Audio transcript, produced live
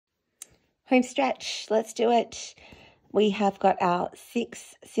Home stretch, let's do it. We have got our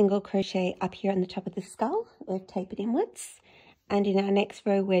 6 single crochet up here on the top of the skull. We've tapered inwards. And in our next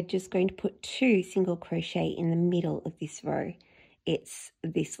row, we're just going to put 2 single crochet in the middle of this row. It's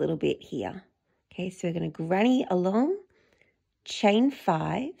this little bit here. Okay, so we're going to granny along, chain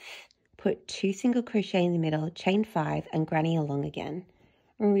 5, put 2 single crochet in the middle, chain 5, and granny along again.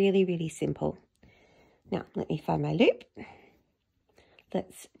 Really, really simple. Now, let me find my loop.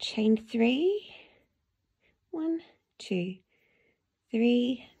 Let's chain 3. 1, 2,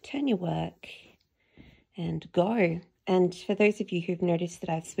 3. Turn your work and go. And for those of you who've noticed that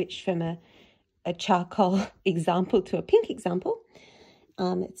I've switched from a charcoal example to a pink example,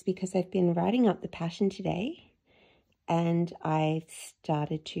 it's because I've been writing up the pattern today, and I've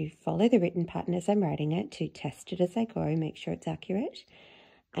started to follow the written pattern as I'm writing it, to test it as I go, make sure it's accurate.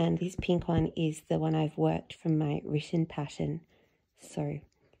 And this pink one is the one I've worked from my written pattern. So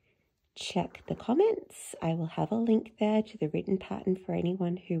check the comments. I will have a link there to the written pattern for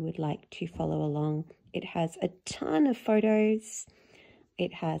anyone who would like to follow along. It has a ton of photos.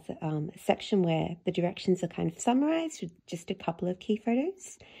 It has a section where the directions are kind of summarized with just a couple of key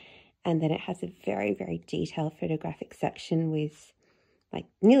photos. And then it has a very, very detailed photographic section with like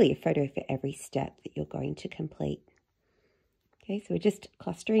nearly a photo for every step that you're going to complete. Okay, so we're just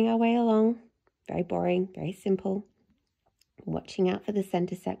clustering our way along. Very boring, very simple. Watching out for the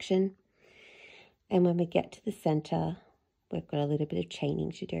center section. And when we get to the center, we've got a little bit of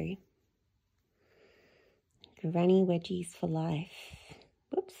chaining to do. Granny wedgies for life.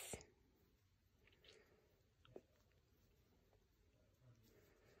 Whoops.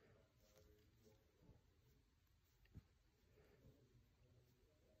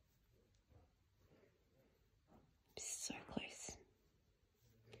 So close.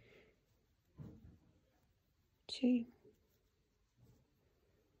 2,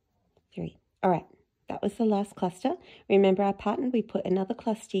 3. All right, that was the last cluster. Remember our pattern, we put another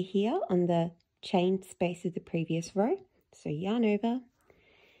cluster here on the chain space of the previous row. So yarn over,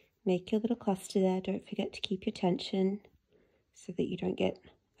 make your little cluster there. Don't forget to keep your tension so that you don't get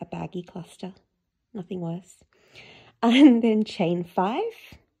a baggy cluster. Nothing worse. And then chain 5.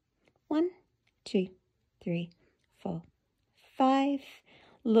 1, 2, 3, 4, 5.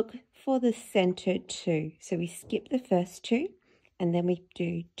 Look for the center 2. So we skip the first 2. And then we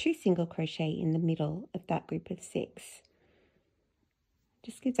do 2 single crochet in the middle of that group of 6.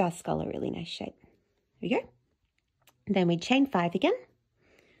 Just gives our skull a really nice shape. There we go. And then we chain 5 again.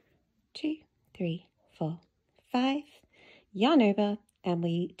 2, 3, 4, 5. Yarn over, and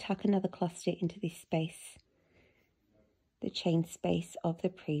we tuck another cluster into this space, the chain space of the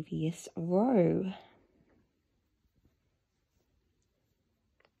previous row.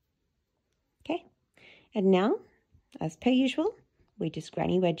 Okay, and now, as per usual, we just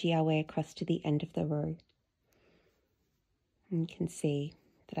granny wedgie our way across to the end of the row. And you can see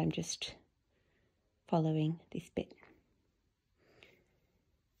that I'm just following this bit.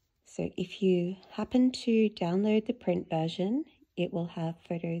 So if you happen to download the print version, it will have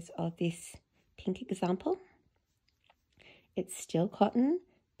photos of this pink example. It's still cotton.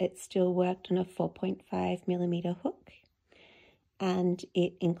 It's still worked on a 4.5mm hook. And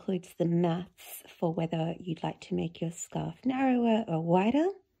it includes the maths for whether you'd like to make your scarf narrower or wider.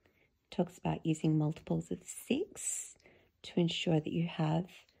 It talks about using multiples of 6 to ensure that you have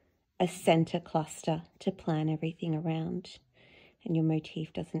a center cluster to plan everything around and your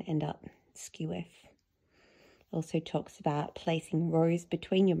motif doesn't end up skew-if. It also talks about placing rows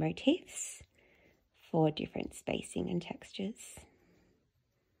between your motifs for different spacing and textures.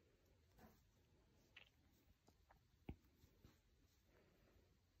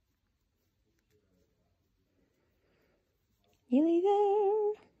 Nearly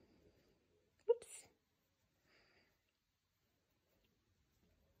there. Oops.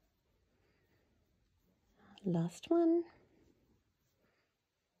 Last one.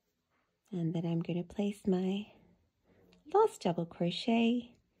 And then I'm going to place my last double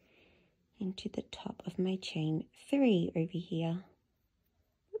crochet into the top of my chain 3 over here.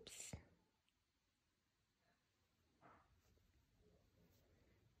 Oops.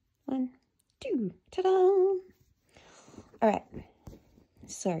 1, 2, ta-da! All right,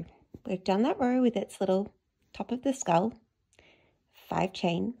 so we've done that row with its little top of the skull, 5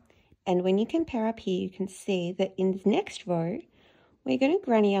 chain, and when you compare up here, you can see that in this next row, we're going to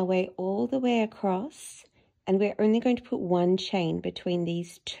granny our way all the way across, and we're only going to put 1 chain between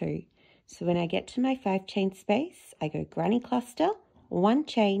these 2. So when I get to my 5 chain space, I go granny cluster, 1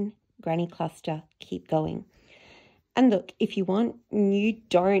 chain, granny cluster, keep going. And look, if you want, you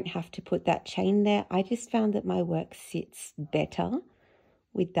don't have to put that chain there. I just found that my work sits better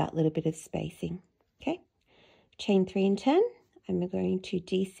with that little bit of spacing. Okay, chain 3 and 10, and we're going to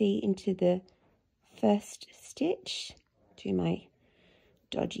DC into the first stitch, do my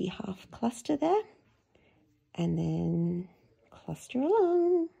dodgy half cluster there, and then cluster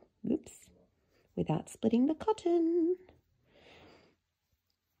along, oops, without splitting the cotton.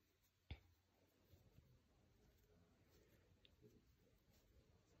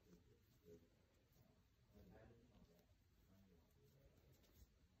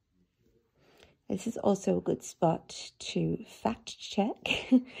 This is also a good spot to fact check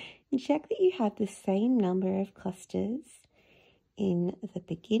and check that you have the same number of clusters in the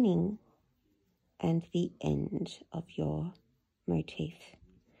beginning and the end of your motif.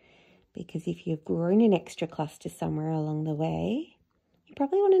 Because if you've grown an extra cluster somewhere along the way, you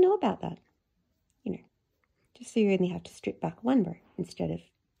probably want to know about that. You know, just so you only have to strip back 1 row instead of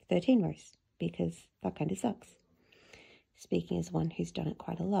 13 rows, because that kind of sucks. Speaking as one who's done it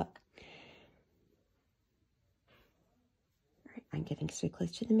quite a lot. I'm getting so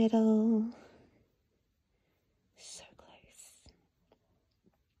close to the middle. So close.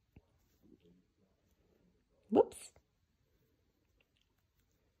 Whoops.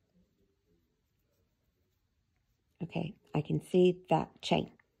 Okay, I can see that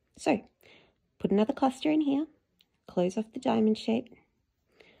chain. So, put another cluster in here. Close off the diamond shape.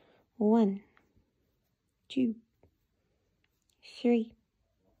 1, 2, 3.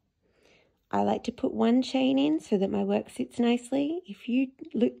 I like to put 1 chain in so that my work sits nicely. If you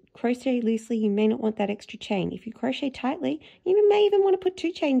crochet loosely, you may not want that extra chain. If you crochet tightly, you may even want to put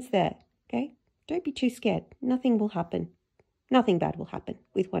 2 chains there, okay? Don't be too scared. Nothing will happen. Nothing bad will happen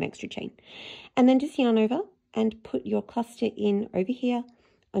with 1 extra chain. And then just yarn over and put your cluster in over here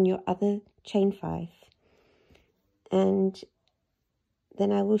on your other chain 5. And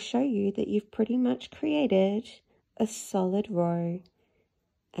then I will show you that you've pretty much created a solid row,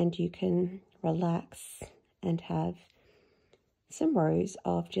 and you can relax and have some rows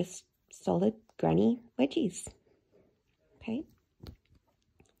of just solid granny wedgies. Okay,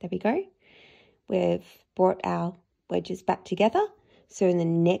 there we go. We've brought our wedges back together. So in the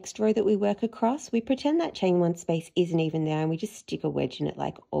next row that we work across, we pretend that chain 1 space isn't even there, and we just stick a wedge in it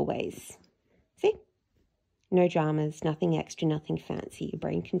like always. See? No dramas, nothing extra, nothing fancy. Your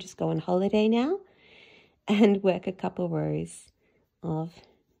brain can just go on holiday now and work a couple rows of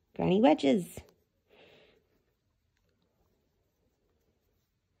granny wedges.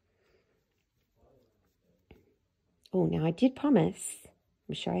 Oh, now I did promise,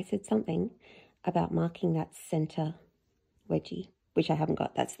 I'm sure I said something about marking that center wedgie, which I haven't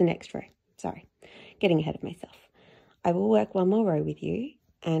got. That's the next row. Sorry, getting ahead of myself. I will work 1 more row with you,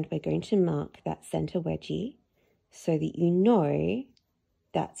 and we're going to mark that center wedgie so that you know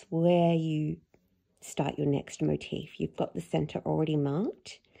that's where you start your next motif. You've got the center already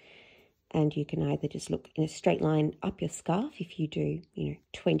marked, and you can either just look in a straight line up your scarf if you do,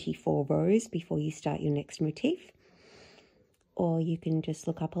 24 rows before you start your next motif. Or you can just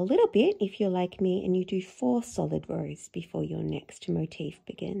look up a little bit if you're like me and you do 4 solid rows before your next motif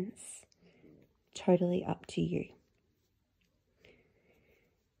begins. Totally up to you.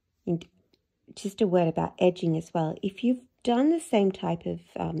 And just a word about edging as well. If you've done the same type of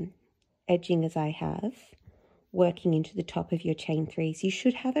edging as I have, working into the top of your chain 3s, you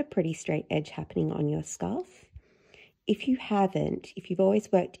should have a pretty straight edge happening on your scarf. If you haven't, if you've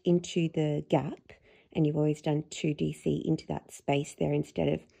always worked into the gap and you've always done 2 DC into that space there instead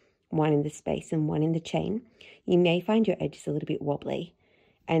of 1 in the space and 1 in the chain, you may find your edges a little bit wobbly.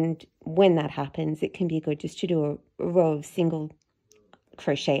 And when that happens, it can be good just to do a row of single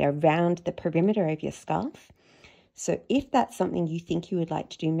crochet around the perimeter of your scarf. So if that's something you think you would like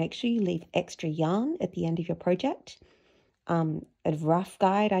to do, make sure you leave extra yarn at the end of your project. A rough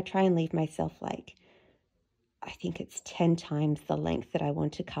guide, I try and leave myself like, I think it's 10 times the length that I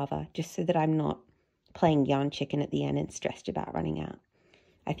want to cover, just so that I'm not playing yarn chicken at the end and stressed about running out.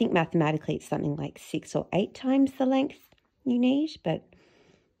 I think mathematically it's something like 6 or 8 times the length you need, but,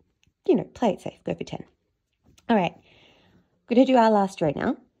 play it safe, go for 10. All right, I'm going to do our last row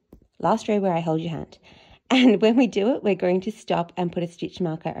now. Last row where I hold your hand. And when we do it, we're going to stop and put a stitch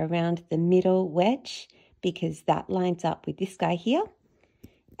marker around the middle wedge, because that lines up with this guy here.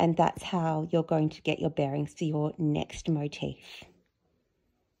 And that's how you're going to get your bearings for your next motif.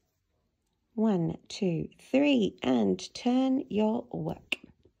 1, 2, 3, and turn your work.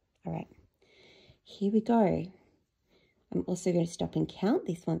 All right, here we go. I'm also going to stop and count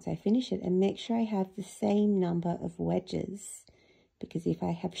this once I finish it and make sure I have the same number of wedges, because if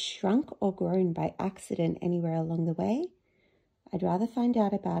I have shrunk or grown by accident anywhere along the way, I'd rather find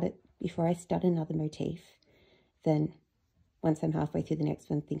out about it before I start another motif than once I'm halfway through the next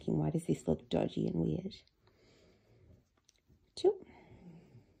one thinking, why does this look dodgy and weird? 2,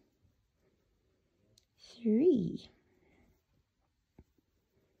 3.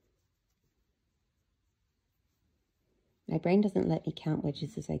 My brain doesn't let me count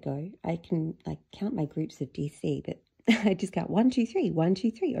wedges as I go. I can like count my groups of DC, but I just count 1, 2, 3, 1,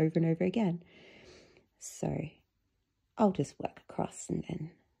 2, 3 over and over again. So I'll just work across and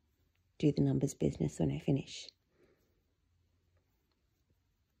then do the numbers business when I finish.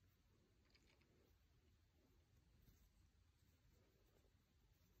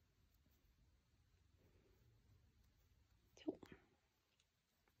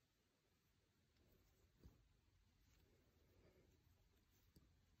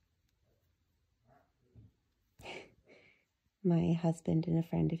 My husband and a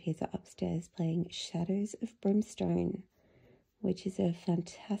friend of his are upstairs playing Shadows of Brimstone, which is a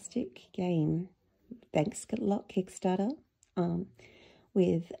fantastic game, thanks a lot Kickstarter,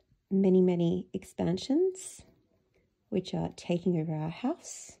 with many, many expansions, which are taking over our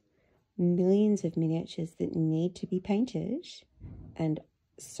house, millions of miniatures that need to be painted, and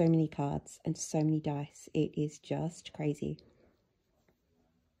so many cards and so many dice. It is just crazy.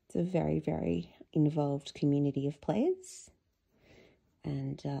 It's a very, very involved community of players.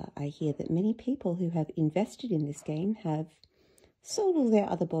 And I hear that many people who have invested in this game have sold all their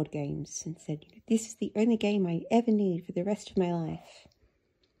other board games and said, this is the only game I ever need for the rest of my life.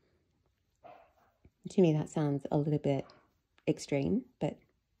 To me, that sounds a little bit extreme, but,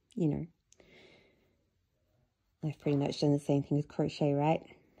 you know, I've pretty much done the same thing with crochet, right?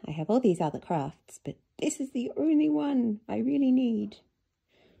 I have all these other crafts, but this is the only one I really need.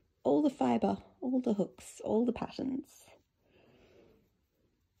 All the fibre, all the hooks, all the patterns.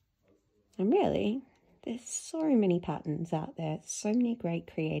 And really, there's so many patterns out there, so many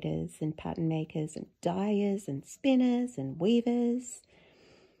great creators and pattern makers and dyers and spinners and weavers.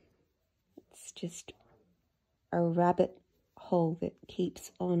 It's just a rabbit hole that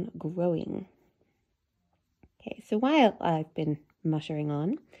keeps on growing. Okay, so while I've been muttering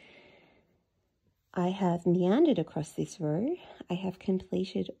on, I have meandered across this row. I have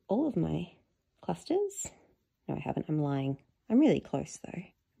completed all of my clusters. No, I haven't. I'm lying. I'm really close though.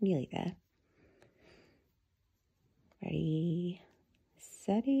 Nearly there. Ready,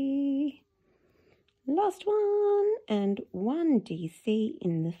 steady, last one, and 1 DC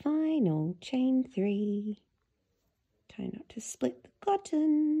in the final, chain 3. Try not to split the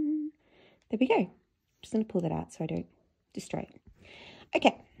cotton. There we go. I'm just going to pull that out so I don't destroy it.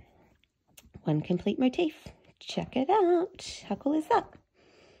 Okay, 1 complete motif. Check it out. How cool is that?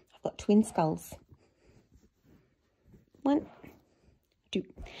 I've got twin skulls. 1, 2.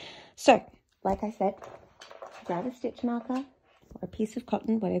 So, like I said, grab a stitch marker or a piece of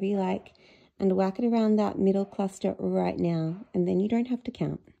cotton, whatever you like, and whack it around that middle cluster right now, and then you don't have to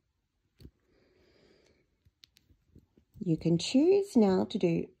count. You can choose now to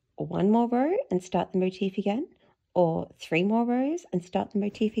do 1 more row and start the motif again, or 3 more rows and start the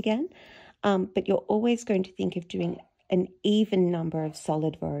motif again, but you're always going to think of doing an even number of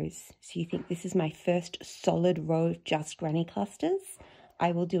solid rows. So you think, this is my first solid row of just granny clusters.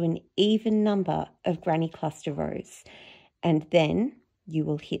 I will do an even number of granny cluster rows, and then you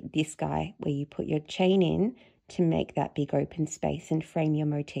will hit this guy where you put your chain in to make that big open space and frame your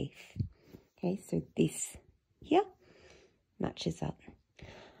motif. Okay, so this here matches up.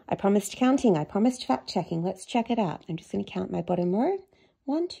 I promised counting, I promised fact checking. Let's check it out. I'm just going to count my bottom row.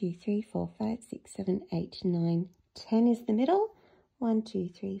 1, 2, 3, 4, 5, 6, 7, 8, 9, 10 is the middle. 1, 2,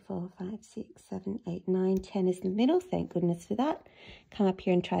 3, 4, 5, 6, 7, 8, 9, 10 is the middle. Thank goodness for that. Come up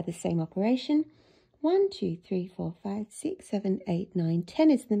here and try the same operation. 1, 2, 3, 4, 5, 6, 7, 8, 9, 10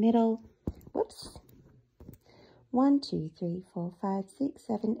 is the middle. Whoops. 1, 2, 3, 4, 5, 6,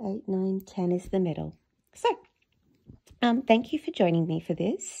 7, 8, 9, 10 is the middle. So, thank you for joining me for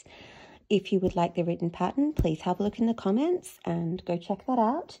this. If you would like the written pattern, please have a look in the comments and go check that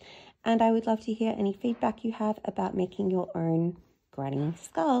out. And I would love to hear any feedback you have about making your own granny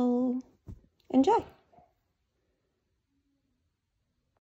skull. Enjoy!